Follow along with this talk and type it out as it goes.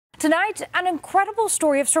Tonight, an incredible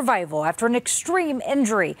story of survival after an extreme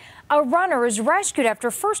injury. A runner is rescued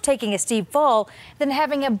after first taking a steep fall, then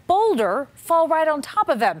having a boulder fall right on top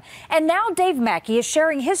of him. And now Dave Mackey is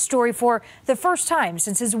sharing his story for the first time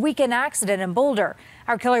since his weekend accident in Boulder.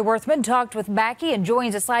 Our Kelly Worthman talked with Mackey and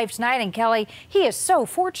joins us live tonight. And Kelly, he is so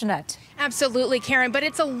fortunate. Absolutely, Karen, but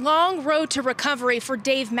it's a long road to recovery for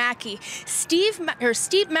Dave Mackey. Steep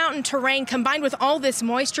mountain terrain combined with all this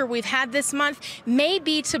moisture we've had this month may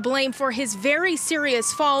be to blame for his very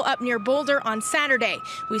serious fall up near Boulder on Saturday.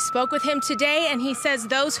 We spoke with him today, and he says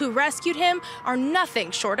those who rescued him are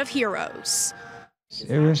nothing short of heroes.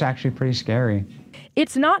 It was actually pretty scary.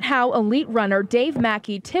 It's not how elite runner Dave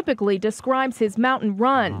Mackey typically describes his mountain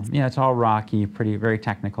runs. Yeah, it's all rocky, very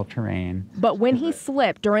technical terrain. But when he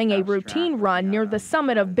slipped during a routine run near the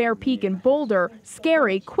summit of Bear Peak in Boulder,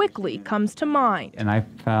 scary quickly comes to mind. And I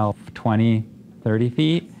fell 20, 30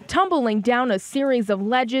 feet. Tumbling down a series of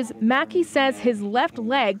ledges, Mackey says his left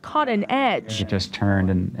leg caught an edge. It just turned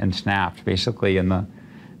and snapped, basically in the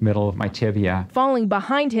middle of my tibia. Falling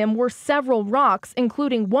behind him were several rocks,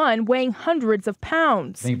 including one weighing hundreds of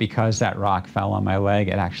pounds. I think because that rock fell on my leg,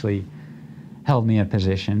 it actually held me in a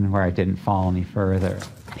position where I didn't fall any further.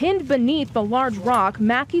 Pinned beneath the large rock,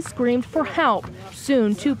 Mackey screamed for help.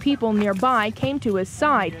 Soon, two people nearby came to his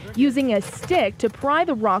side, using a stick to pry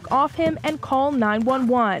the rock off him and call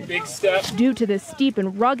 911. Big step. Due to the steep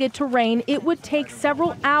and rugged terrain, it would take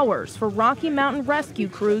several hours for Rocky Mountain rescue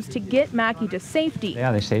crews to get Mackey to safety.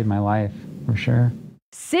 Yeah, they saved my life, for sure.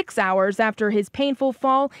 6 hours after his painful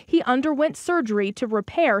fall, he underwent surgery to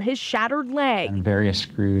repair his shattered leg. And various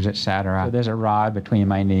screws, etc. So there's a rod between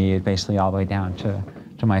my knee, basically all the way down to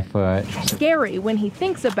my foot. Scary when he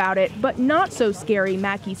thinks about it, but not so scary,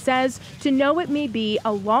 Mackey says, to know it may be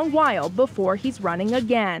a long while before he's running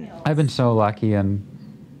again. I've been so lucky in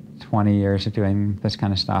 20 years of doing this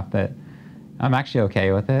kind of stuff that I'm actually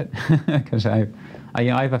okay with it because I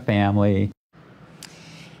have a family.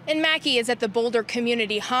 And Mackey is at the Boulder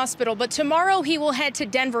Community Hospital, but tomorrow he will head to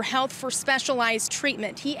Denver Health for specialized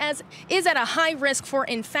treatment. He is at a high risk for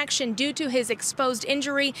infection due to his exposed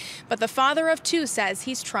injury, but the father of two says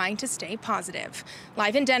he's trying to stay positive.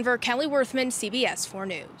 Live in Denver, Kelly Worthman, CBS 4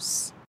 News.